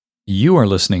You are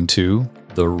listening to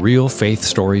the Real Faith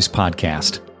Stories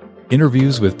podcast,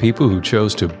 interviews with people who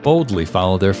chose to boldly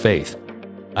follow their faith.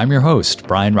 I'm your host,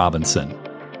 Brian Robinson.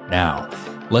 Now,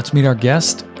 let's meet our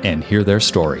guest and hear their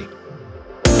story.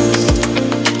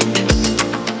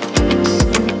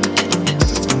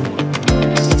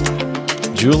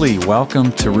 Julie,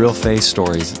 welcome to Real Faith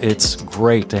Stories. It's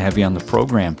great to have you on the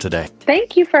program today.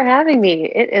 Thank you for having me.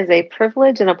 It is a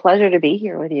privilege and a pleasure to be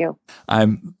here with you.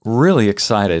 I'm really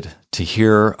excited to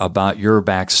hear about your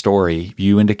backstory.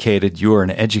 You indicated you were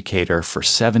an educator for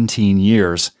 17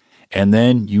 years, and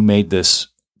then you made this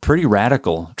pretty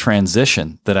radical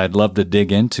transition that I'd love to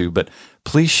dig into, but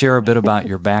please share a bit about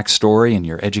your backstory and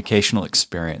your educational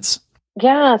experience.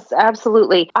 Yes,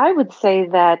 absolutely. I would say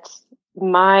that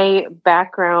my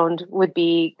background would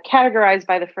be categorized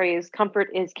by the phrase, comfort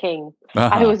is king.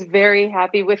 I was very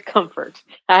happy with comfort.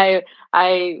 I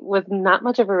was not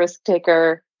much of a risk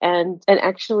taker and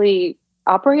actually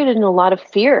operated in a lot of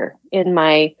fear in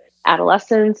my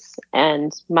adolescence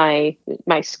and my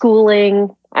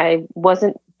schooling. I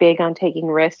wasn't big on taking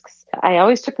risks. I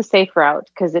always took the safe route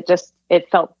because it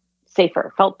felt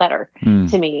safer, felt better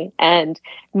to me. And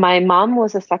my mom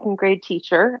was a second grade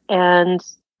teacher, and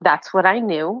that's what I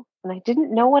knew. And I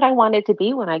didn't know what I wanted to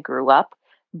be when I grew up,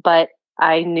 but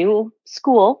I knew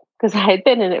school because I had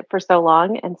been in it for so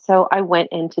long. And so I went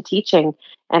into teaching,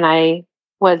 and I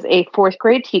was a fourth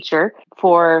grade teacher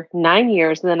for 9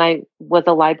 years. And then I was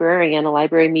a librarian, a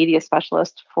library media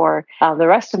specialist for the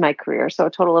rest of my career. So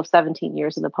a total of 17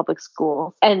 years in the public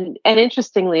schools. And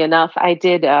interestingly enough, I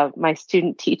did my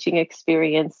student teaching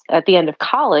experience at the end of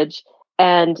college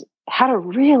and had a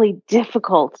really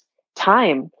difficult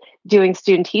time doing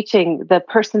student teaching. The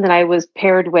person that I was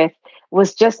paired with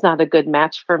was just not a good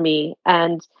match for me.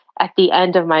 And at the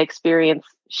end of my experience,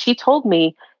 she told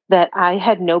me that I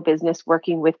had no business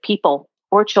working with people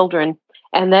or children,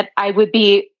 and that I would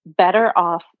be better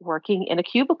off working in a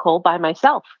cubicle by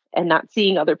myself and not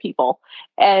seeing other people.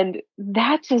 And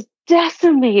that just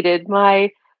decimated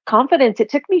my confidence. It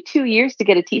took me 2 years to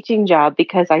get a teaching job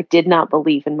because I did not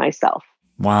believe in myself.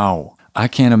 Wow. I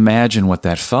can't imagine what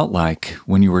that felt like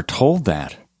when you were told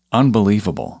that.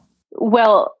 Unbelievable.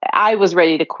 Well, I was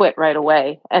ready to quit right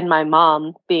away. And my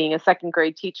mom, being a second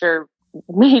grade teacher,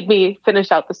 made me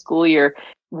finish out the school year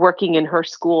working in her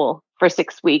school for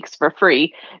 6 weeks for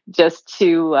free, just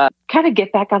to kind of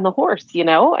get back on the horse,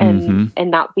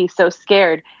 and not be so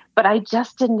scared. But I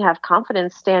just didn't have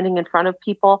confidence standing in front of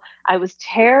people. I was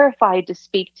terrified to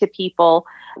speak to people,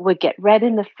 would get red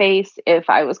in the face if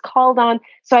I was called on.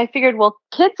 So I figured, well,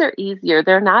 kids are easier.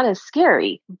 They're not as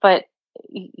scary. But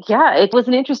yeah, it was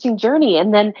an interesting journey.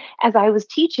 And then as I was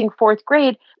teaching fourth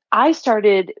grade, I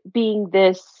started being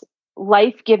this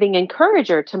life-giving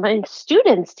encourager to my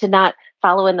students to not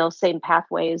follow in those same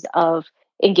pathways of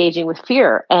engaging with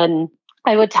fear. And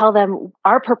I would tell them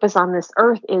our purpose on this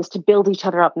earth is to build each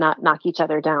other up, not knock each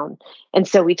other down. And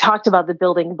so we talked about the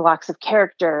building blocks of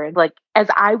character. And like, as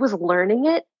I was learning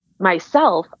it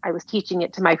myself, I was teaching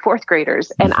it to my fourth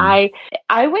graders. And I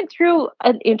went through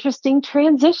an interesting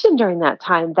transition during that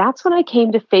time. That's when I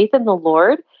came to faith in the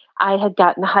Lord. I had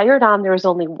gotten hired on. There was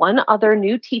only one other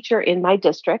new teacher in my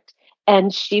district,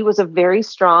 and she was a very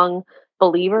strong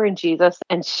believer in Jesus.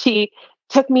 And she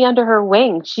took me under her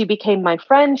wing. She became my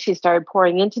friend. She started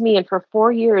pouring into me. And for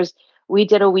 4 years, we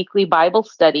did a weekly Bible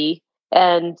study.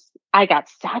 And I got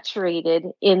saturated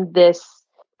in this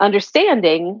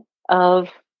understanding of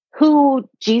who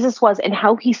Jesus was and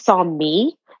how he saw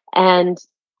me. And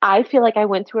I feel like I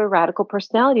went through a radical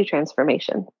personality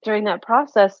transformation. During that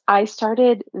process, I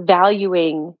started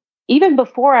valuing, even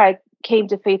before I came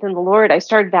to faith in the Lord, I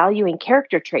started valuing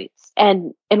character traits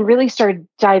and really started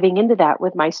diving into that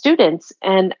with my students.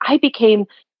 And I became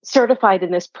certified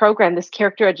in this program, this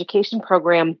character education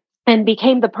program, and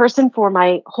became the person for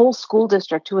my whole school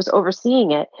district who was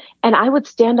overseeing it. And I would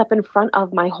stand up in front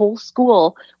of my whole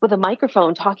school with a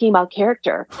microphone talking about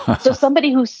character. So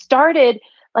somebody who started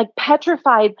like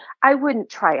petrified, I wouldn't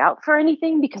try out for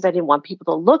anything because I didn't want people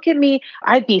to look at me.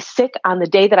 I'd be sick on the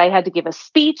day that I had to give a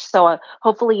speech. So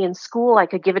hopefully in school, I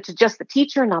could give it to just the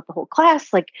teacher, not the whole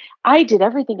class. Like I did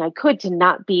everything I could to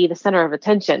not be the center of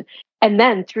attention. And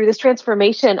then through this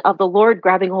transformation of the Lord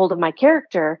grabbing hold of my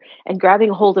character and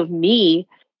grabbing hold of me,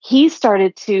 he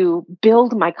started to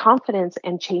build my confidence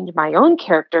and change my own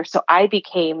character. So I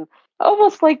became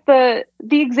almost like the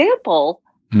example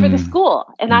for the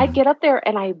school. And I'd get up there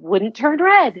and I wouldn't turn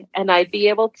red, and I'd be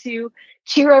able to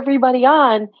cheer everybody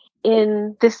on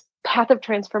in this path of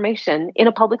transformation in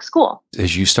a public school.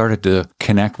 As you started to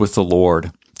connect with the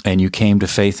Lord and you came to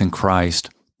faith in Christ,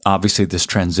 obviously this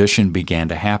transition began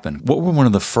to happen. What were one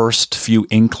of the first few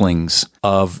inklings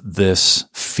of this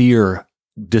fear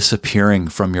disappearing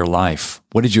from your life?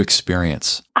 What did you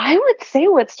experience? I would say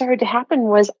what started to happen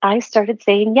was I started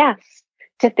saying yes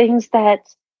to things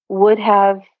that would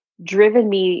have driven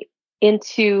me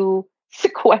into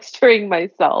sequestering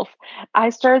myself. I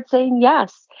started saying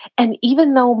yes. And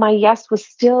even though my yes was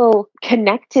still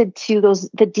connected to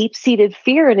the deep-seated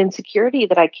fear and insecurity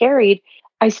that I carried,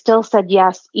 I still said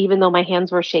yes, even though my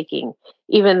hands were shaking,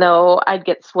 even though I'd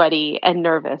get sweaty and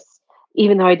nervous,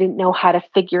 even though I didn't know how to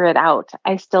figure it out.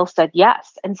 I still said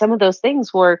yes. And some of those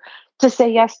things were to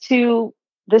say yes to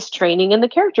this training in the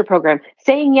character program,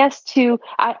 saying yes to,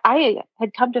 I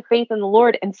had come to faith in the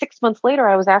Lord. And 6 months later,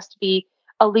 I was asked to be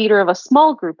a leader of a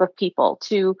small group of people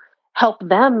to help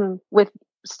them with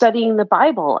studying the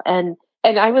Bible. And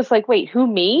I was like, wait, who,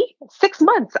 me? 6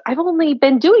 months. I've only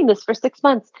been doing this for 6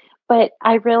 months. But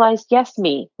I realized, yes,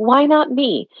 me. Why not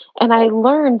me? And I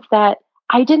learned that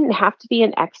I didn't have to be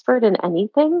an expert in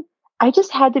anything. I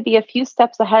just had to be a few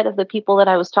steps ahead of the people that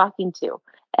I was talking to.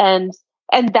 And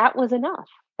that was enough.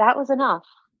 That was enough.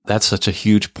 That's such a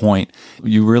huge point.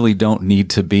 You really don't need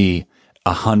to be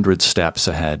 100 steps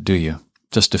ahead, do you?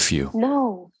 Just a few.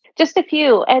 No, just a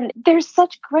few. And there's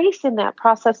such grace in that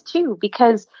process too,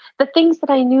 because the things that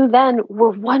I knew then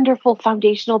were wonderful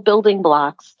foundational building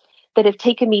blocks that have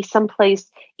taken me someplace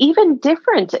even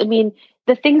different. I mean,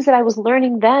 the things that I was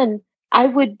learning then, I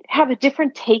would have a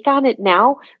different take on it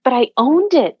now, but I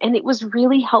owned it. And it was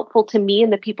really helpful to me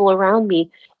and the people around me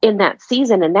in that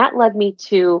season. And that led me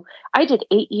to, I did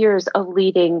 8 years of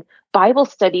leading Bible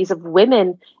studies of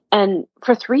women. And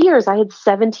for 3 years, I had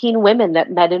 17 women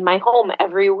that met in my home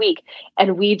every week.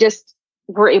 And we just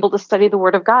were able to study the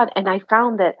Word of God. And I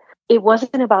found that it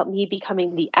wasn't about me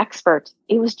becoming the expert.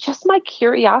 It was just my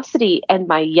curiosity and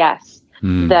my yes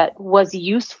that was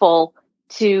useful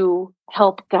to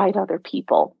help guide other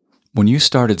people. When you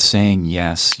started saying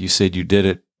yes, you said you did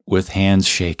it with hands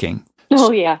shaking.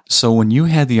 Oh, yeah. So when you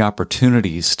had the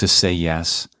opportunities to say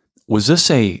yes, was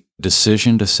this a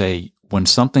decision to say, when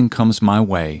something comes my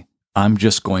way, I'm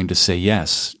just going to say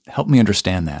yes? Help me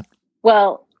understand that.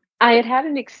 Well, I had had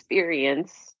an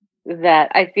experience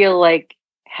that I feel like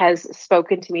has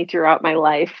spoken to me throughout my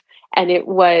life. And it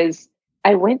was,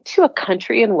 I went to a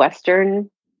country and Western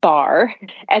bar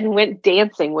and went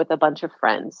dancing with a bunch of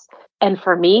friends. And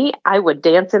for me, I would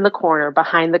dance in the corner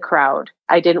behind the crowd.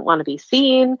 I didn't want to be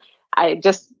seen. I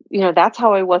just, that's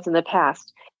how I was in the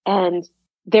past. And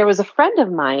there was a friend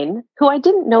of mine who I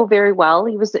didn't know very well.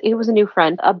 He was a new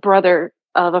friend, a brother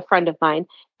of a friend of mine.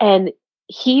 And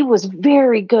he was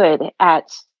very good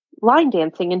at line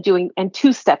dancing and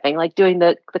two-stepping, like doing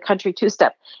the country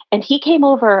two-step. And he came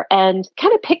over and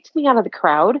kind of picked me out of the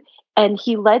crowd. And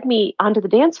he led me onto the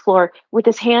dance floor with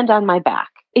his hand on my back.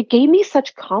 It gave me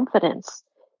such confidence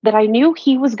that I knew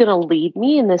he was going to lead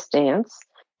me in this dance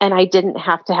and I didn't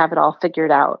have to have it all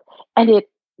figured out. And it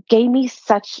gave me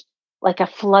such like a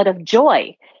flood of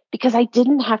joy because I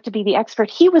didn't have to be the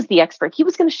expert. He was the expert. He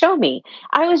was going to show me.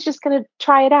 I was just going to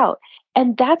try it out.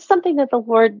 And that's something that the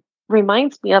Lord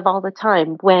reminds me of all the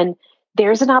time when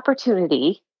there's an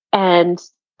opportunity and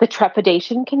the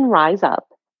trepidation can rise up.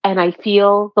 And I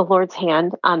feel the Lord's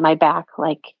hand on my back,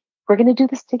 like, we're going to do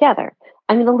this together.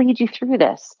 I'm going to lead you through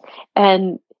this.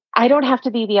 And I don't have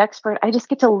to be the expert. I just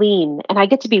get to lean and I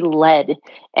get to be led.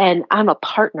 And I'm a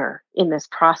partner in this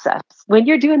process. When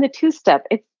you're doing the two-step,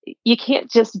 you can't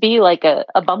just be like a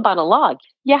bump on a log.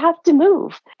 You have to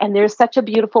move. And there's such a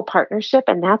beautiful partnership.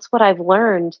 And that's what I've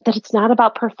learned, that it's not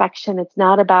about perfection. It's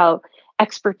not about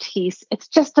expertise. It's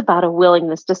just about a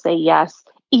willingness to say yes,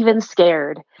 even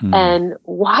scared, and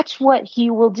watch what he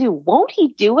will do. Won't he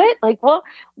do it? Like, well,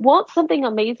 won't something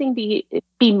amazing be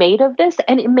made of this?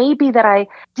 And it may be that I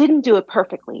didn't do it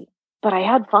perfectly, but I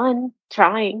had fun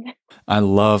trying. I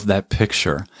love that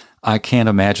picture. I can't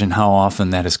imagine how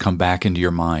often that has come back into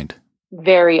your mind.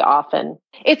 Very often.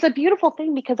 It's a beautiful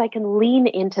thing because I can lean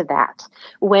into that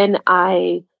when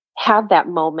I have that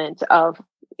moment of,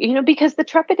 because the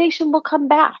trepidation will come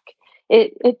back.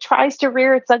 It tries to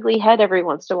rear its ugly head every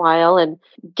once in a while and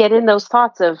get in those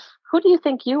thoughts of, who do you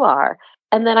think you are?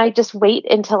 And then I just wait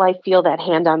until I feel that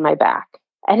hand on my back.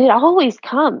 And it always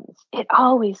comes. It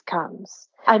always comes.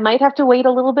 I might have to wait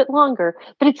a little bit longer,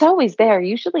 but it's always there.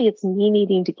 Usually it's me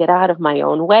needing to get out of my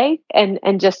own way and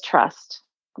just trust,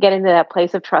 get into that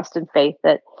place of trust and faith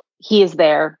that he is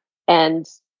there and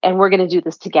we're going to do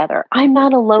this together. I'm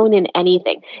not alone in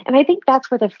anything. And I think that's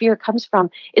where the fear comes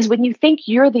from, is when you think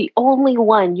you're the only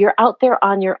one, you're out there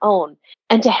on your own.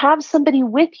 And to have somebody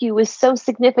with you is so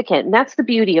significant. And that's the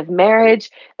beauty of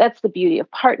marriage. That's the beauty of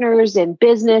partners in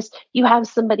business. You have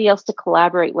somebody else to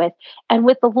collaborate with. And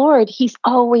with the Lord, He's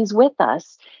always with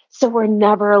us. So we're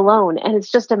never alone. And it's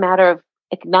just a matter of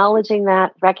acknowledging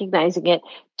that, recognizing it,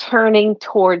 turning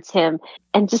towards Him,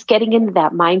 and just getting into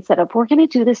that mindset of we're going to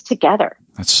do this together.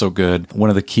 That's so good. One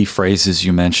of the key phrases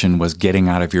you mentioned was getting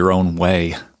out of your own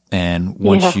way. And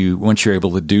once you're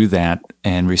able to do that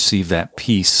and receive that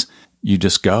peace, you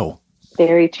just go.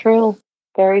 Very true.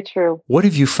 Very true. What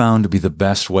have you found to be the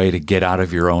best way to get out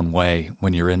of your own way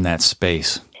when you're in that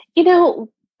space?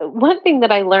 One thing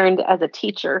that I learned as a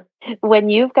teacher, when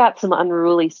you've got some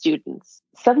unruly students,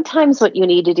 sometimes what you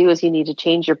need to do is you need to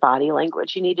change your body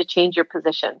language. You need to change your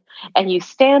position, and you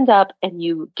stand up and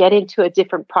you get into a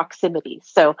different proximity.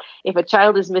 So if a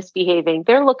child is misbehaving,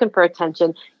 they're looking for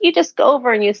attention, you just go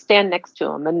over and you stand next to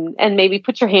them and maybe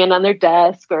put your hand on their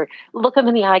desk or look them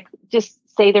in the eye, just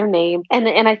say their name.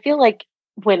 And I feel like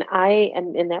when I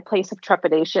am in that place of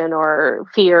trepidation or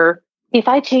fear, if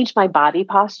I change my body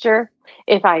posture,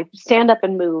 if I stand up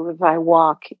and move, if I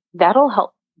walk, that'll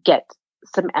help get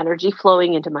some energy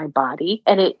flowing into my body.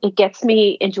 And it gets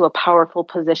me into a powerful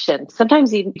position.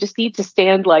 Sometimes you just need to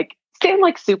stand like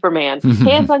Superman,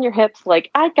 hands on your hips,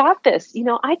 like, I got this,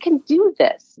 I can do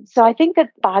this. So I think that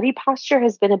body posture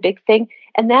has been a big thing.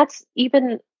 And that's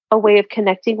even a way of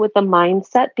connecting with the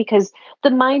mindset, because the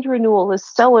mind renewal is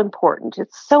so important.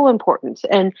 It's so important.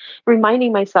 And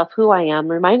reminding myself who I am,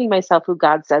 reminding myself who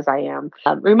God says I am,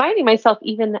 reminding myself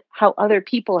even how other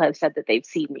people have said that they've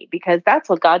seen me, because that's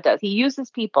what God does. He uses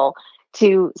people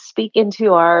to speak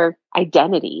into our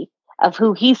identity of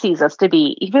who He sees us to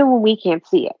be, even when we can't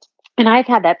see it. And I've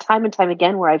had that time and time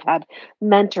again where I've had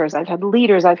mentors, I've had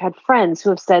leaders, I've had friends who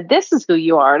have said, this is who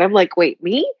you are. And I'm like, wait,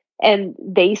 me? And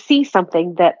they see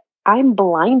something that I'm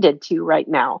blinded to right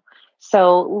now.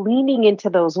 So leaning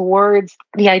into those words,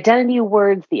 the identity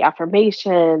words, the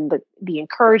affirmation, the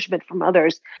encouragement from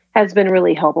others has been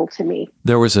really helpful to me.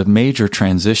 There was a major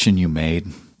transition you made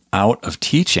out of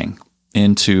teaching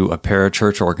into a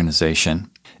parachurch organization.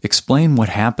 Explain what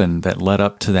happened that led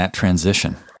up to that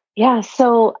transition. Yeah,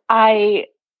 so I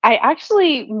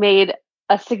actually made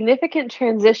a significant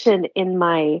transition in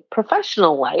my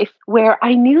professional life where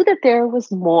I knew that there was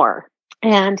more.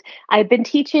 And I've been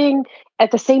teaching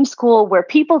at the same school where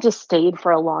people just stayed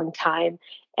for a long time.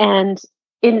 And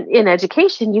in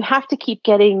education, you have to keep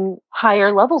getting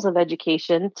higher levels of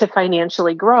education to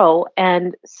financially grow.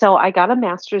 And so I got a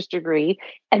master's degree,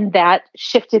 and that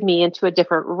shifted me into a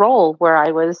different role where I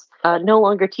was no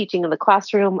longer teaching in the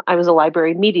classroom. I was a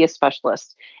library media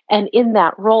specialist. And in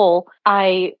that role,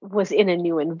 I was in a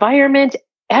new environment.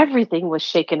 Everything was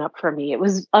shaken up for me. It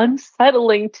was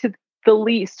unsettling to the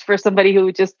least for somebody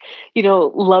who just,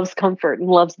 loves comfort and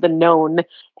loves the known.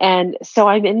 And so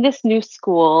I'm in this new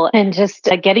school and just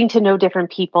getting to know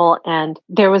different people. And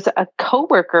there was a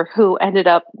coworker who ended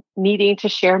up needing to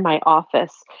share my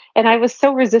office. And I was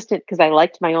so resistant because I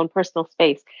liked my own personal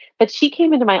space. But she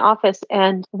came into my office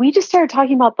and we just started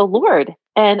talking about the Lord.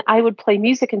 And I would play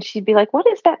music and she'd be like, what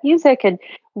is that music? And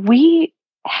we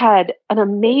had an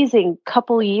amazing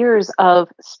couple years of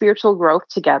spiritual growth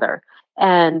together.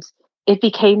 And it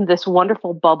became this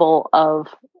wonderful bubble of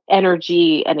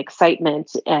energy and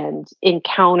excitement and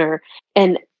encounter,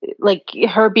 and like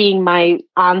her being my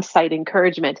on-site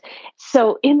encouragement.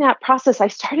 So in that process, I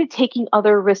started taking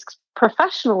other risks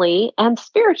professionally and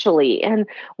spiritually. And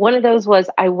one of those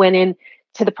was I went in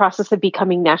to the process of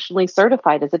becoming nationally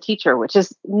certified as a teacher, which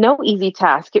is no easy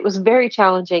task. It was very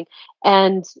challenging,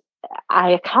 and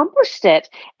I accomplished it.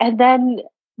 And then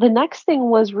the next thing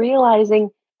was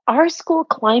realizing our school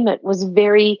climate was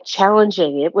very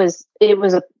challenging. It was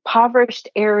a impoverished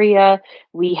area.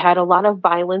 We had a lot of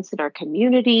violence in our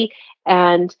community,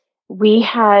 and we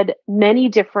had many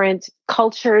different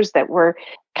cultures that were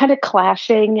kind of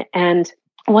clashing. And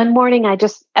one morning,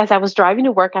 as I was driving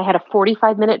to work, I had a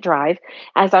 45-minute drive.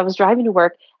 As I was driving to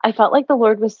work, I felt like the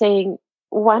Lord was saying,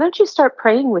 why don't you start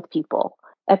praying with people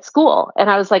at school? And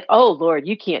I was like, oh, Lord,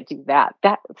 you can't do that.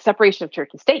 That separation of church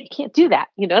and state, you can't do that.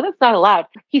 That's not allowed.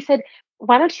 He said,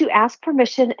 why don't you ask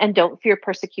permission and don't fear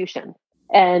persecution?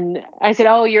 And I said,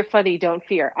 oh, you're funny. Don't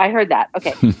fear. I heard that.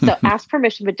 Okay. So ask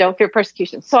permission, but don't fear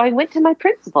persecution. So I went to my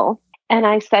principal and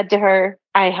I said to her,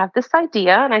 I have this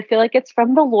idea and I feel like it's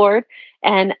from the Lord.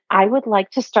 And I would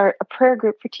like to start a prayer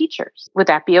group for teachers. Would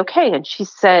that be okay? And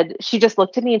she just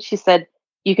looked at me and she said,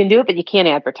 you can do it, but you can't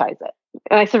advertise it.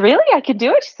 And I said, really? I can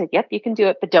do it? She said, yep, you can do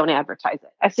it, but don't advertise it.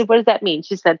 I said, what does that mean?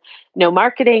 She said, no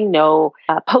marketing, no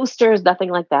posters, nothing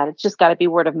like that. It's just got to be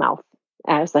word of mouth.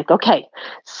 And I was like, okay.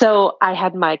 So I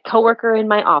had my coworker in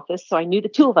my office, so I knew the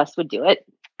two of us would do it.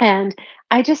 And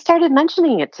I just started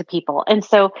mentioning it to people. And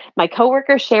so my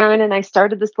coworker Sharon and I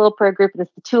started this little prayer group, and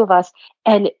it's the two of us.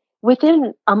 And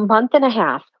within a month and a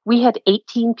half, we had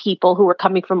 18 people who were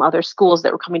coming from other schools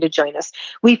that were coming to join us.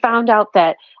 We found out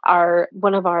that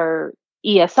one of our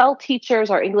ESL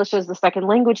teachers, our English as the second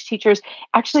language teachers,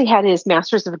 actually had his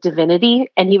master's of divinity,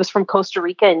 and he was from Costa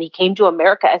Rica, and he came to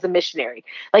America as a missionary.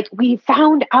 Like, we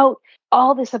found out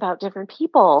all this about different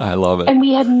people, I love it. and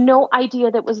we had no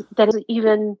idea that it was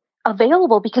even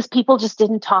available because people just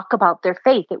didn't talk about their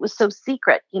faith. It was so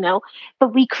secret,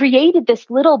 but we created this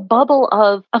little bubble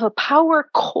of a power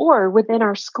core within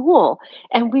our school.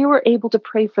 And we were able to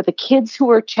pray for the kids who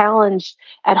were challenged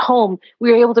at home.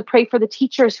 We were able to pray for the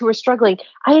teachers who were struggling.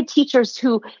 I had teachers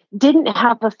who didn't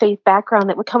have a faith background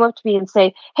that would come up to me and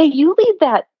say, hey, you lead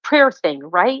that prayer thing,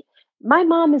 right? My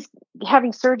mom is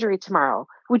having surgery tomorrow.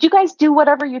 Would you guys do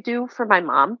whatever you do for my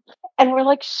mom? And we're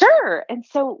like, sure. And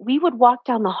so we would walk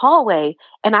down the hallway,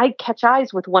 and I'd catch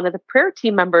eyes with one of the prayer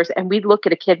team members, and we'd look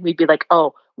at a kid and we'd be like,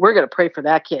 oh, we're going to pray for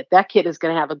that kid. That kid is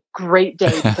going to have a great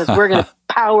day because we're going to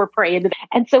power pray into that.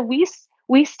 And so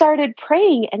we started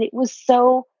praying, and it was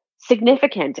so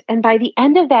significant. And by the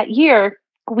end of that year,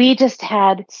 we just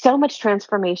had so much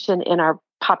transformation in our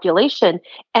population.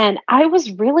 And I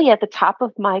was really at the top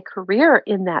of my career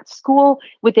in that school.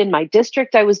 Within my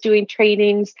district, I was doing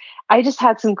trainings. I just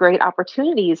had some great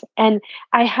opportunities. And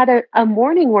I had a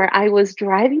morning where I was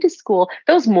driving to school.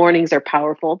 Those mornings are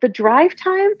powerful. The drive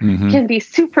time can be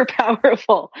super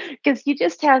powerful because you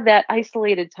just have that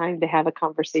isolated time to have a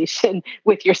conversation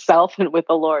with yourself and with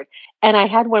the Lord. And I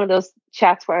had one of those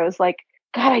chats where I was like,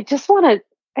 God, I just want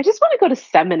to go to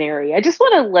seminary.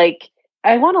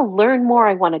 I want to learn more.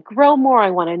 I want to grow more. I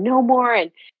want to know more.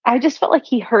 And I just felt like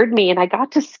he heard me. And I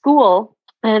got to school.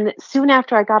 And soon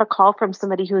after, I got a call from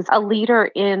somebody who's a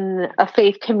leader in a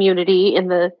faith community in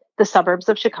the suburbs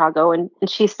of Chicago. And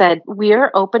she said, we are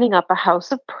opening up a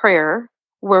house of prayer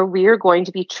where we are going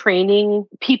to be training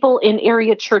people in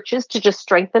area churches to just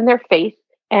strengthen their faith.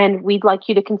 And we'd like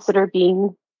you to consider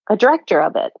being a director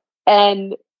of it.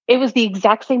 And it was the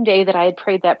exact same day that I had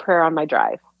prayed that prayer on my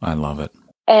drive. I love it.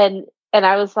 And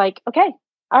I was like, okay,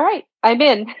 all right, I'm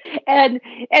in. And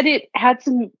it had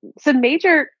some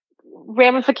major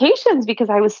ramifications because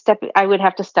I would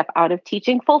have to step out of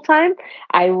teaching full time.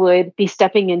 I would be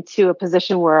stepping into a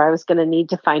position where I was going to need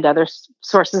to find other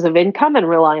sources of income and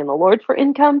rely on the Lord for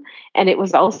income. And it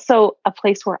was also a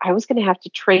place where I was going to have to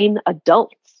train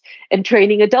adults. And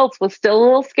training adults was still a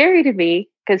little scary to me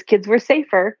because kids were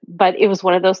safer. But it was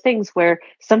one of those things where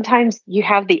sometimes you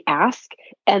have the ask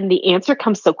and the answer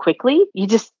comes so quickly, you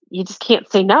just can't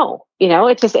say no.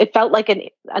 It felt like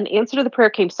an answer to the prayer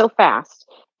came so fast.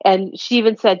 And she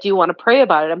even said, do you want to pray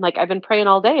about it? I'm like, I've been praying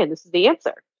all day and this is the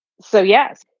answer. So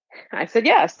yes, I said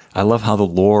yes. I love how the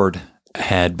Lord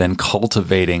had been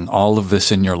cultivating all of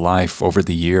this in your life over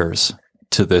the years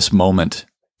to this moment.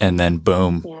 And then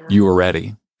boom, You were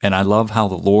ready. And I love how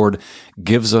the Lord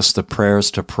gives us the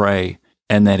prayers to pray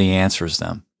and then he answers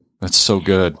them. That's so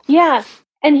good. Yeah.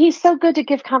 And he's so good to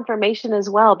give confirmation as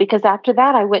well, because after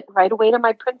that, I went right away to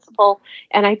my principal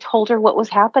and I told her what was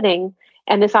happening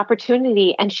and this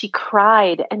opportunity. And she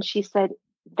cried and she said,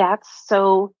 that's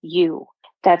so you.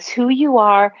 That's who you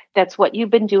are. That's what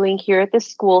you've been doing here at this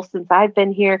school since I've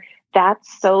been here.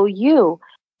 That's so you.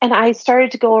 And I started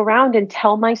to go around and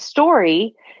tell my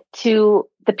story to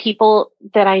the people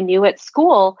that I knew at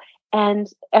school.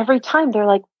 And every time they're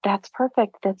like, that's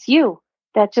perfect. That's you.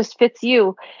 That just fits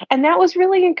you. And that was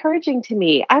really encouraging to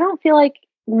me. I don't feel like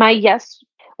my yes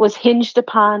was hinged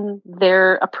upon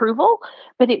their approval,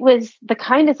 but it was the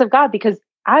kindness of God because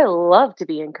I love to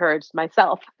be encouraged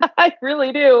myself. I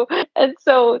really do. And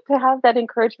so to have that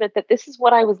encouragement that this is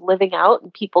what I was living out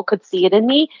and people could see it in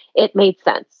me, it made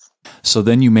sense. So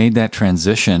then you made that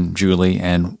transition, Julie,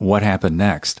 and what happened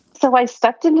next? So I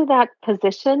stepped into that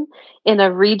position in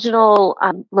a regional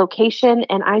location,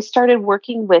 and I started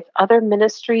working with other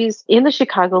ministries in the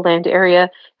Chicagoland area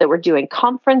that were doing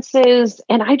conferences.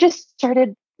 And I just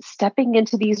started stepping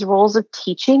into these roles of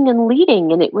teaching and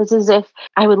leading. And it was as if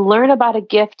I would learn about a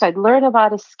gift, I'd learn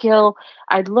about a skill,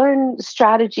 I'd learn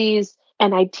strategies,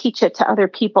 and I'd teach it to other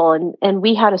people. And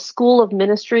we had a school of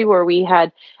ministry where we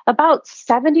had about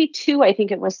 72, I think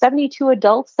it was 72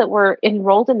 adults that were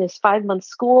enrolled in this 5-month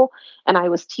school. And I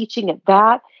was teaching at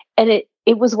that. And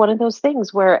it was one of those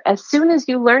things where as soon as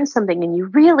you learn something and you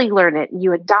really learn it and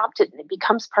you adopt it and it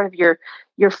becomes part of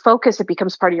your focus, it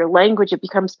becomes part of your language, it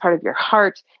becomes part of your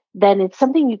heart, then it's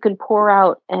something you can pour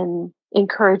out and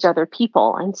encourage other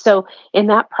people. And so in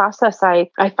that process, I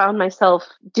found myself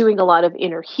doing a lot of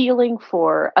inner healing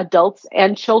for adults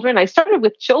and children. I started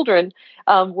with children,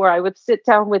 where I would sit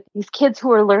down with these kids who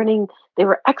were learning. They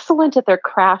were excellent at their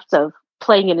craft of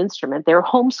playing an instrument. They were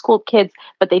homeschooled kids,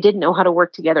 but they didn't know how to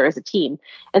work together as a team.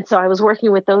 And so I was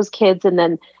working with those kids and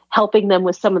then helping them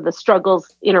with some of the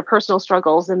struggles, interpersonal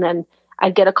struggles. And then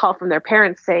I'd get a call from their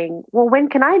parents saying, well, when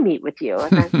can I meet with you?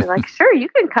 And I'd be like, sure, you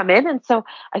can come in. And so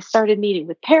I started meeting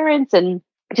with parents and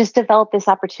just developed this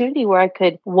opportunity where I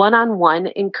could one-on-one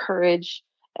encourage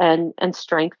and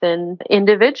strengthen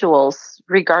individuals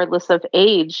regardless of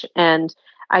age. And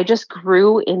I just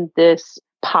grew in this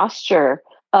posture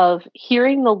of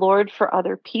hearing the Lord for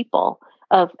other people,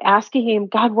 of asking him,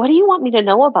 God, what do you want me to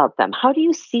know about them? How do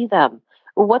you see them?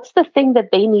 What's the thing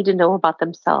that they need to know about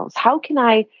themselves? How can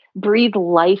I breathe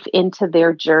life into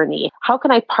their journey? How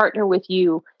can I partner with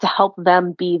you to help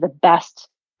them be the best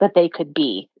that they could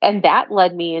be? And that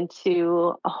led me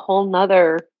into a whole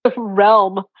nother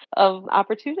realm of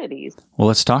opportunities. Well,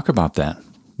 let's talk about that.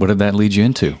 What did that lead you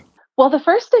into? Well, the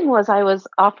first thing was I was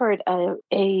offered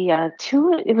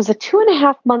it was a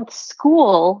 2.5-month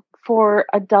school for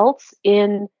adults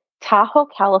in Tahoe,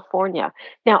 California.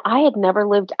 Now, I had never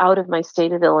lived out of my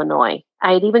state of Illinois.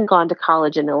 I had even gone to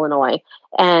college in Illinois,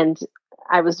 and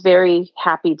I was very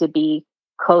happy to be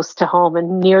close to home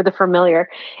and near the familiar.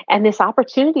 And this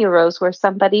opportunity arose where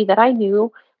somebody that I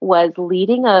knew was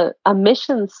leading a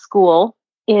missions school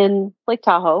in Lake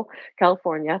Tahoe,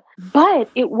 California. But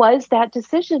it was that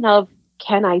decision of,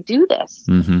 can I do this?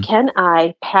 Mm-hmm. Can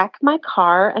I pack my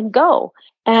car and go?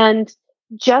 And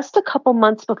just a couple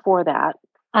months before that,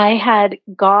 I had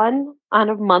gone on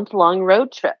a month-long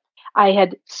road trip. I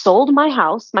had sold my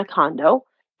house, my condo,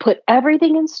 put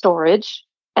everything in storage,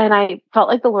 and I felt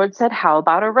like the Lord said, how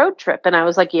about a road trip? And I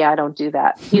was like, yeah, I don't do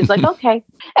that. He's like, okay.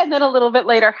 And then a little bit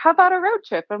later, how about a road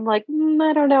trip? I'm like,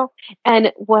 I don't know.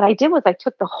 And what I did was I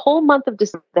took the whole month of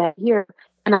December that year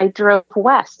and I drove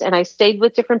west and I stayed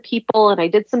with different people and I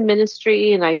did some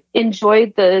ministry and I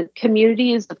enjoyed the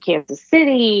communities of Kansas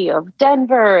City, of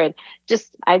Denver, and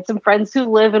just I had some friends who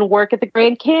live and work at the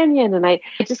Grand Canyon. And I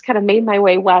just kind of made my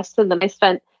way west. And then I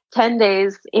spent 10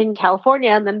 days in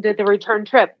California and then did the return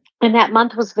trip. And that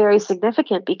month was very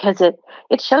significant because it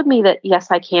showed me that,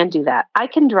 yes, I can do that. I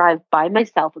can drive by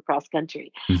myself across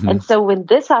country. Mm-hmm. And so when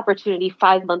this opportunity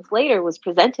 5 months later was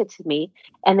presented to me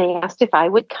and they asked if I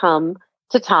would come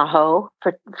to Tahoe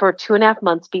for 2.5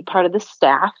 months, be part of the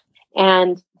staff.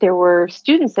 And there were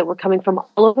students that were coming from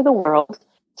all over the world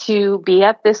to be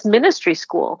at this ministry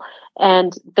school.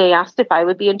 And they asked if I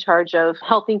would be in charge of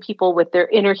helping people with their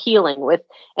inner healing, with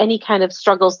any kind of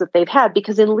struggles that they've had.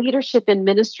 Because in leadership and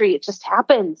ministry, it just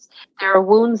happens. There are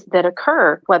wounds that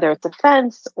occur, whether it's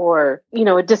offense or,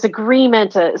 a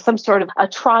disagreement, some sort of a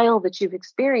trial that you've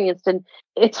experienced. And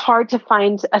it's hard to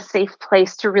find a safe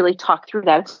place to really talk through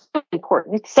that. It's so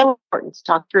important. It's so important to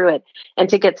talk through it and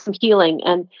to get some healing.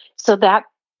 And so that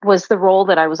was the role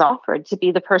that I was offered, to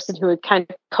be the person who would kind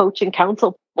of coach and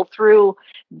counsel people through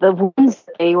the wounds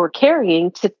that they were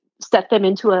carrying to set them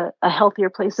into a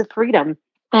healthier place of freedom.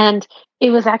 And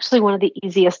it was actually one of the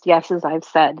easiest yeses I've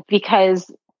said,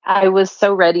 because I was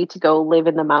so ready to go live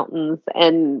in the mountains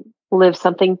and live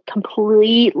something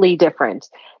completely different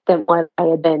than what I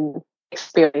had been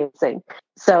experiencing.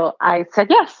 So I said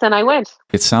yes, and I went.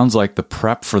 It sounds like the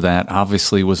prep for that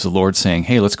obviously was the Lord saying,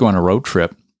 hey, let's go on a road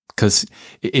trip. Because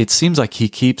it seems like he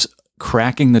keeps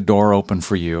cracking the door open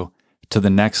for you to the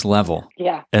next level.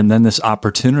 Yeah. And then this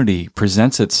opportunity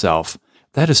presents itself.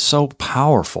 That is so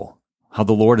powerful, how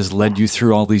the Lord has led you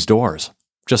through all these doors,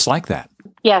 just like that.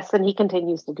 Yes, and he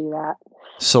continues to do that.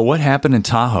 So what happened in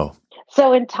Tahoe?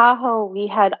 So in Tahoe, we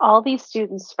had all these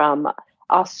students from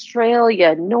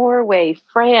Australia, Norway,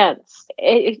 France.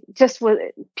 It just was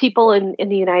people in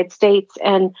the United States.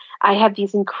 And I had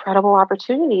these incredible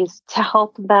opportunities to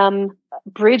help them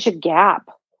bridge a gap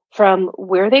from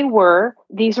where they were.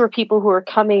 These were people who were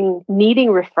coming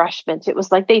needing refreshment. It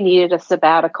was like they needed a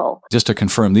sabbatical. Just to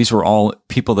confirm, these were all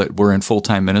people that were in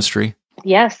full-time ministry?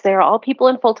 Yes, they're all people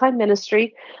in full-time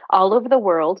ministry all over the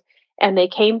world. And they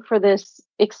came for this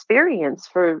experience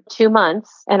for 2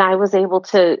 months. And I was able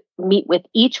to meet with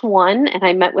each one. And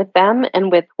I met with them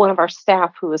and with one of our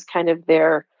staff who was kind of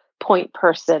their point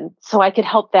person. So I could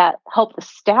help the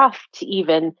staff to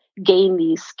even gain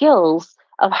these skills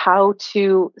of how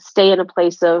to stay in a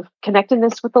place of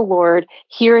connectedness with the Lord,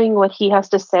 hearing what he has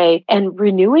to say, and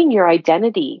renewing your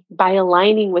identity by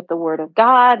aligning with the Word of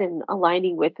God and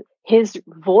aligning with his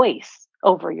voice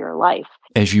over your life.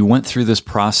 As you went through this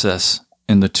process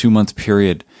in the 2-month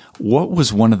period, what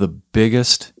was one of the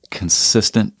biggest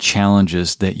consistent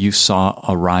challenges that you saw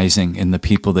arising in the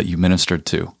people that you ministered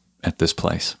to at this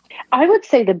place? I would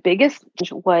say the biggest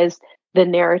was the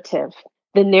narrative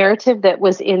that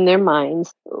was in their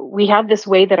minds. We have this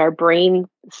way that our brain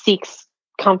seeks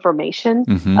confirmation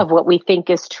of what we think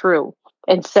is true.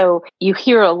 And so you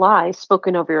hear a lie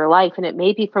spoken over your life, and it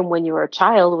may be from when you were a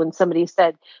child when somebody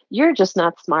said, "You're just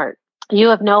not smart. You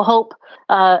have no hope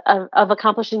of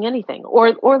accomplishing anything."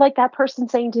 Or like that person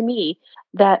saying to me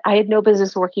that I had no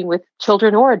business working with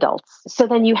children or adults. So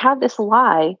then you have this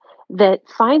lie that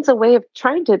finds a way of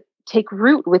trying to take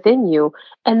root within you.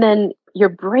 And then your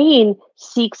brain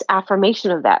seeks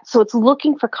affirmation of that. So it's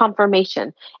looking for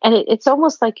confirmation. And it's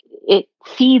almost like it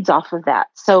feeds off of that.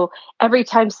 So every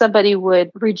time somebody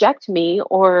would reject me,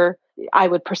 or I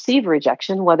would perceive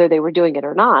rejection, whether they were doing it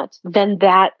or not, then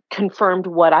that confirmed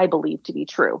what I believed to be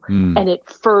true. And it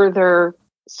further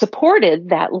supported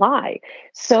that lie.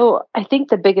 So I think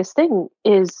the biggest thing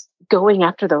is going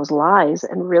after those lies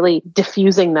and really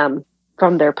diffusing them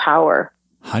from their power.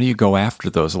 How do you go after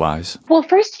those lies? Well,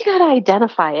 first you got to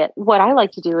identify it. What I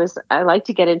like to do is I like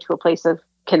to get into a place of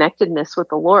connectedness with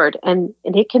the Lord. And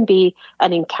it can be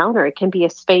an encounter. It can be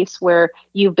a space where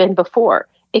you've been before.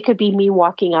 It could be me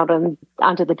walking out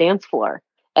onto the dance floor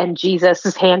and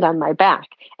Jesus' hand on my back.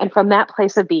 And from that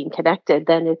place of being connected,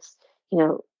 then it's,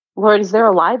 Lord, is there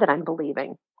a lie that I'm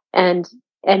believing? And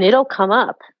it'll come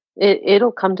up.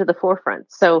 It'll come to the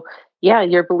forefront. So yeah,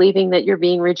 you're believing that you're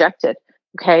being rejected.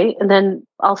 Okay. And then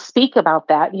I'll speak about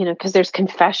that, because there's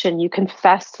confession. You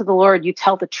confess to the Lord. You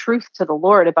tell the truth to the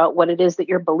Lord about what it is that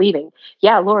you're believing.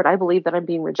 Yeah, Lord, I believe that I'm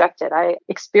being rejected. I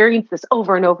experience this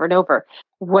over and over and over.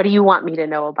 What do you want me to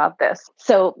know about this?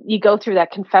 So you go through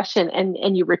that confession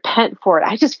and you repent for it.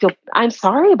 I just feel I'm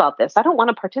sorry about this. I don't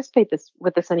want to participate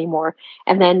with this anymore.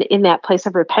 And then in that place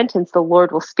of repentance, the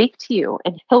Lord will speak to you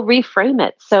and he'll reframe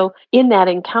it. So in that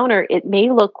encounter, it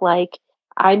may look like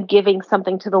I'm giving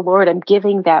something to the Lord. I'm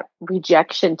giving that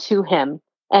rejection to him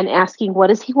and asking, what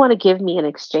does he want to give me in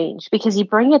exchange? Because you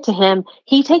bring it to him,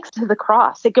 he takes it to the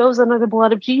cross. It goes under the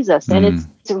blood of Jesus and it's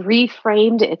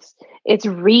reframed, it's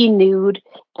renewed,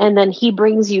 and then he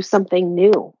brings you something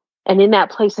new. And in that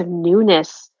place of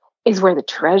newness is where the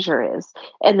treasure is.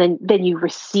 And then you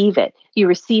receive it. You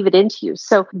receive it into you.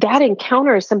 So that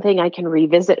encounter is something I can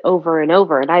revisit over and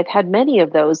over. And I've had many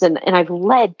of those, and I've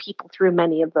led people through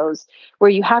many of those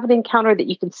where you have an encounter that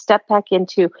you can step back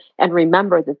into and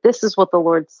remember that this is what the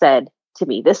Lord said to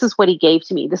me. This is what he gave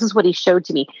to me. This is what he showed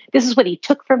to me. This is what he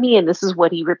took from me, and this is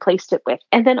what he replaced it with.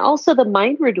 And then also the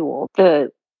mind renewal,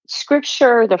 the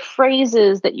scripture, the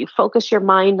phrases that you focus your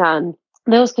mind on,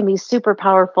 those can be super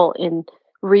powerful in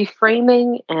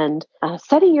reframing and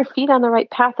setting your feet on the right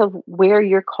path of where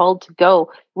you're called to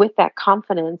go with that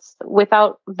confidence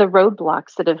without the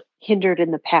roadblocks that have hindered in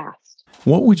the past.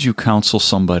 What would you counsel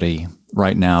somebody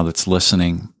right now that's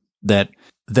listening that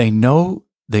they know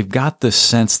they've got this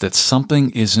sense that something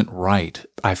isn't right?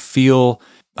 I feel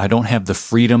I don't have the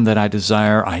freedom that I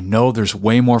desire. I know there's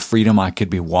way more freedom I could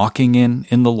be walking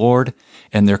in the Lord,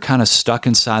 and they're kind of stuck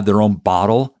inside their own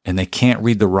bottle and they can't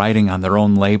read the writing on their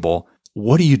own label.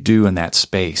 What do you do in that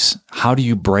space? How do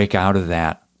you break out of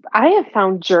that? I have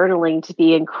found journaling to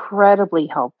be incredibly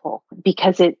helpful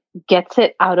because it gets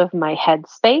it out of my head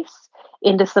space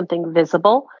into something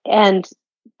visible. And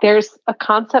there's a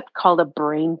concept called a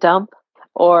brain dump,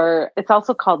 or it's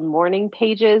also called morning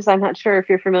pages. I'm not sure if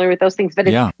you're familiar with those things, but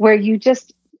it's where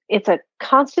it's a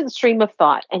constant stream of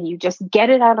thought and you just get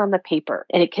it out on the paper.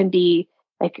 And it can be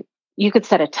like, you could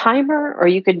set a timer, or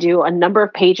you could do a number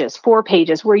of pages, 4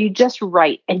 pages, where you just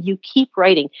write and you keep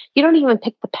writing. You don't even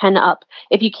pick the pen up.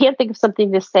 If you can't think of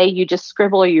something to say, you just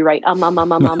scribble or you write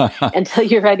until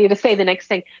you're ready to say the next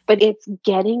thing. But it's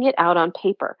getting it out on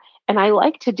paper. And I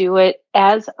like to do it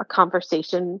as a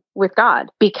conversation with God,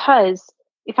 because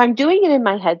if I'm doing it in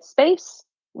my head space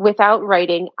without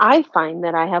writing, I find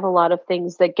that I have a lot of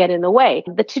things that get in the way.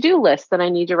 The to-do list that I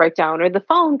need to write down, or the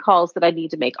phone calls that I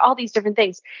need to make, all these different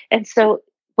things. And so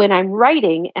when I'm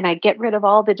writing and I get rid of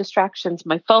all the distractions,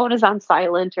 my phone is on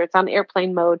silent or it's on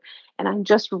airplane mode, and I'm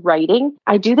just writing,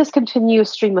 I do this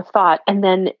continuous stream of thought. And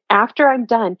then after I'm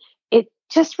done, it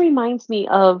just reminds me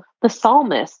of the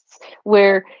psalmists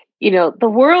where the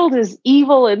world is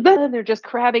evil and then they're just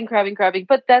crabbing.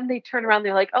 But then they turn around,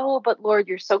 they're like, oh, but Lord,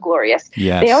 you're so glorious.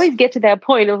 Yes. They always get to that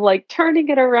point of like turning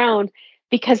it around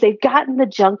because they've gotten the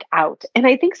junk out. And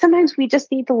I think sometimes we just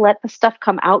need to let the stuff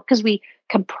come out because we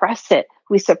compress it,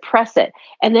 we suppress it.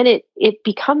 And then it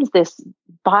becomes this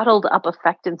bottled up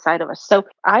effect inside of us. So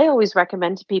I always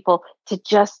recommend to people to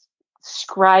just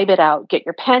scribe it out. Get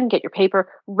your pen, get your paper,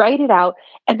 write it out.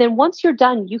 And then once you're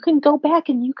done, you can go back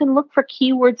and you can look for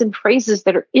keywords and phrases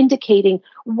that are indicating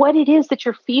what it is that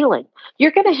you're feeling.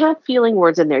 You're going to have feeling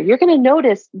words in there. You're going to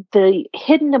notice the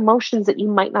hidden emotions that you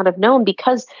might not have known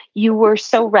because you were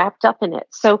so wrapped up in it.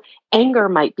 So anger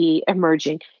might be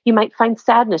emerging. You might find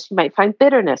sadness. You might find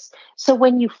bitterness. So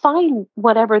when you find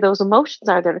whatever those emotions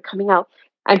are that are coming out,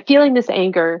 I'm feeling this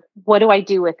anger. What do I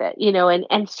do with it?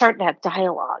 And start that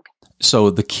dialogue. So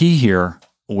the key here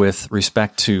with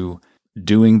respect to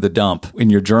doing the dump in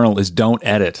your journal is don't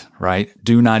edit, right?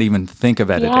 Do not even think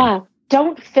of editing. Yeah.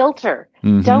 Don't filter.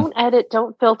 Mm-hmm. Don't edit.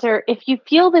 Don't filter. If you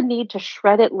feel the need to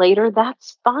shred it later,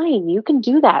 that's fine. You can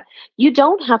do that. You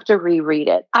don't have to reread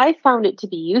it. I found it to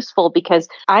be useful because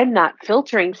I'm not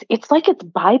filtering. It's like it's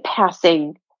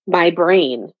bypassing my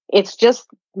brain. It's just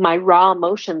my raw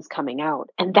emotions coming out.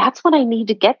 And that's what I need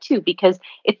to get to, because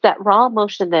it's that raw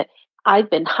emotion that I've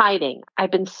been hiding,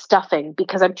 I've been stuffing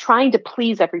because I'm trying to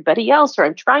please everybody else, or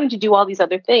I'm trying to do all these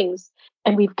other things.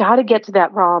 And we've got to get to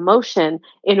that raw emotion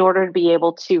in order to be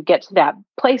able to get to that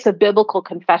place of biblical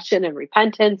confession and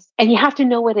repentance. And you have to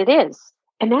know what it is.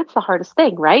 And that's the hardest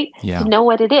thing, right? Yeah. To know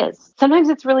what it is. Sometimes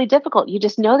it's really difficult. You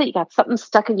just know that you got something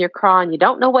stuck in your craw and you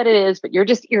don't know what it is, but you're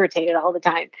just irritated all the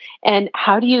time. And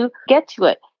how do you get to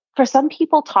it? For some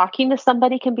people, talking to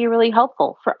somebody can be really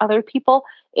helpful. For other people,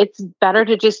 it's better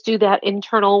to just do that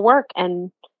internal work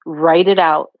and write it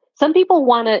out. Some people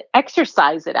want to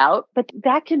exercise it out, but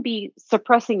that can be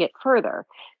suppressing it further.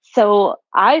 So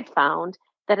I've found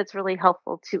that it's really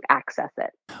helpful to access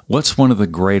it. What's one of the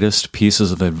greatest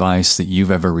pieces of advice that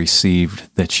you've ever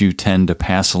received that you tend to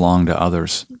pass along to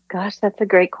others? Gosh, that's a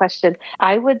great question.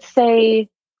 I would say,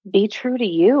 be true to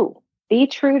you. Be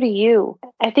true to you.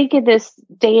 I think in this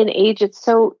day and age, it's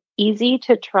so easy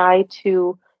to try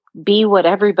to be what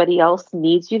everybody else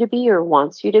needs you to be or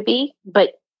wants you to be,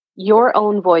 but your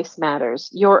own voice matters.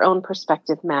 Your own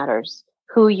perspective matters.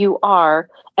 Who you are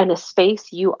and the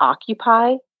space you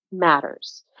occupy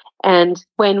matters. And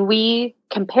when we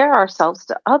compare ourselves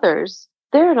to others,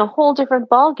 they're in a whole different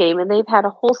ballgame and they've had a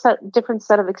whole different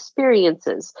set of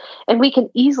experiences. And we can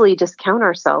easily discount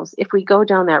ourselves if we go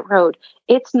down that road.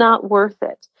 It's not worth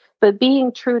it. But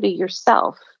being true to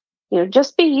yourself,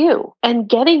 just be you, and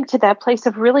getting to that place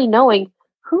of really knowing,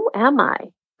 who am I?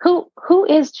 Who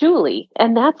is Julie?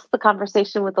 And that's the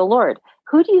conversation with the Lord.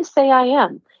 Who do you say I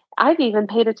am? I've even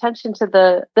paid attention to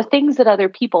the things that other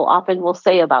people often will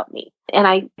say about me. And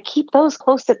I keep those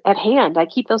close at hand. I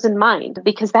keep those in mind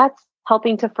because that's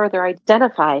helping to further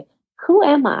identify, who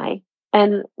am I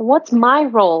and what's my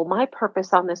role, my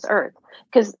purpose on this earth?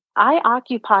 Because I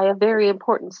occupy a very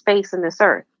important space in this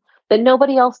earth that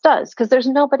nobody else does, because there's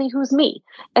nobody who's me.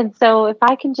 And so if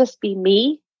I can just be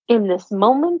me in this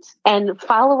moment and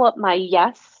follow up my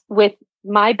yes with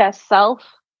my best self,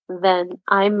 then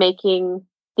I'm making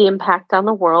the impact on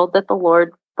the world that the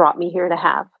Lord brought me here to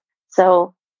have.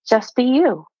 So just be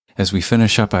you. As we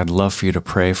finish up, I'd love for you to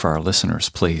pray for our listeners,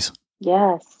 please.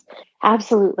 Yes,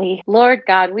 absolutely. Lord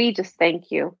God, we just thank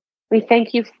you. We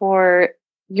thank you for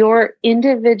your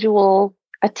individual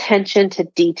attention to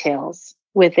details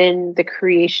within the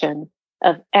creation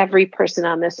of every person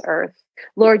on this earth.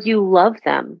 Lord, you love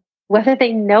them. Whether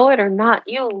they know it or not,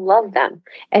 you love them.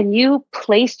 And you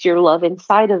placed your love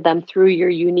inside of them through your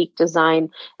unique design.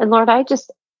 And Lord, I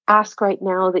just ask right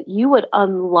now that you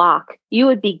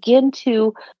would begin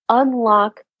to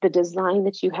unlock the design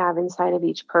that you have inside of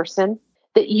each person,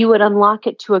 that you would unlock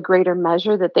it to a greater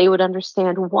measure, that they would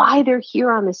understand why they're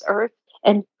here on this earth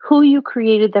and who you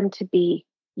created them to be,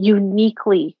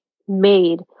 uniquely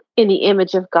made in the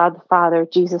image of God the Father,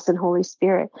 Jesus, and Holy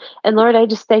Spirit. And Lord, I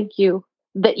just thank you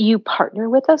that you partner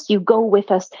with us. You go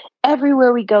with us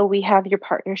everywhere we go. We have your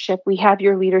partnership. We have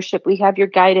your leadership. We have your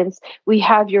guidance. We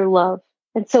have your love.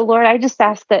 And so, Lord, I just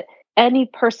ask that any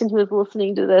person who is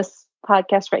listening to this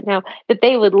podcast right now, that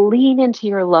they would lean into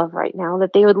your love right now,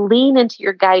 that they would lean into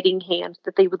your guiding hand,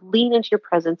 that they would lean into your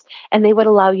presence, and they would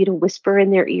allow you to whisper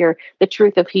in their ear the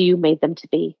truth of who you made them to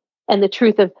be and the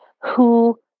truth of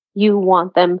who you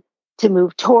want them to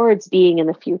move towards being in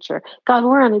the future. God,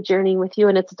 we're on a journey with you,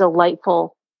 and it's a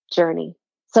delightful journey.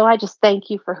 So I just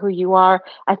thank you for who you are.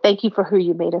 I thank you for who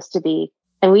you made us to be.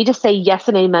 And we just say yes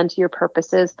and amen to your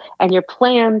purposes and your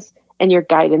plans and your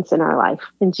guidance in our life.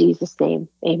 In Jesus' name,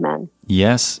 amen.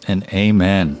 Yes and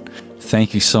amen.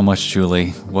 Thank you so much,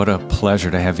 Julie. What a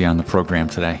pleasure to have you on the program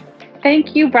today.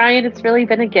 Thank you, Brian. It's really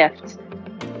been a gift.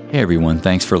 Hey, everyone.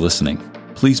 Thanks for listening.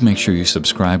 Please make sure you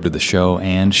subscribe to the show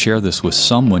and share this with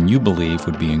someone you believe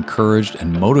would be encouraged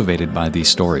and motivated by these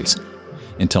stories.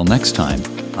 Until next time,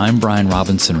 I'm Brian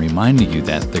Robinson reminding you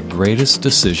that the greatest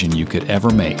decision you could ever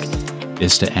make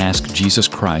is to ask Jesus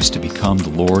Christ to become the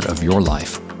Lord of your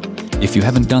life. If you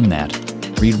haven't done that,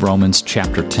 read Romans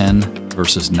chapter 10,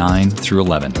 verses 9 through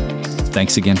 11.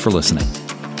 Thanks again for listening.